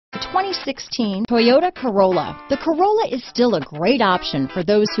2016 Toyota Corolla. The Corolla is still a great option for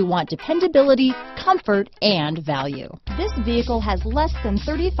those who want dependability, comfort, and value. This vehicle has less than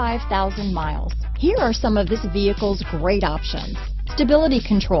 35,000 miles. Here are some of this vehicle's great options: stability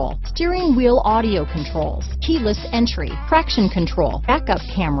control, steering wheel audio controls, keyless entry, traction control, backup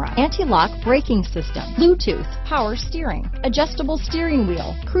camera, anti-lock braking system, Bluetooth, power steering, adjustable steering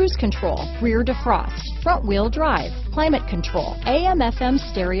wheel, cruise control, rear defrost, front wheel drive, climate control, AM/FM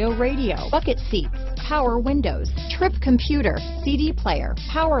stereo radio, bucket seats, power windows, trip computer, CD player,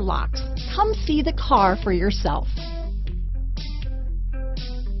 power locks. Come see the car for yourself.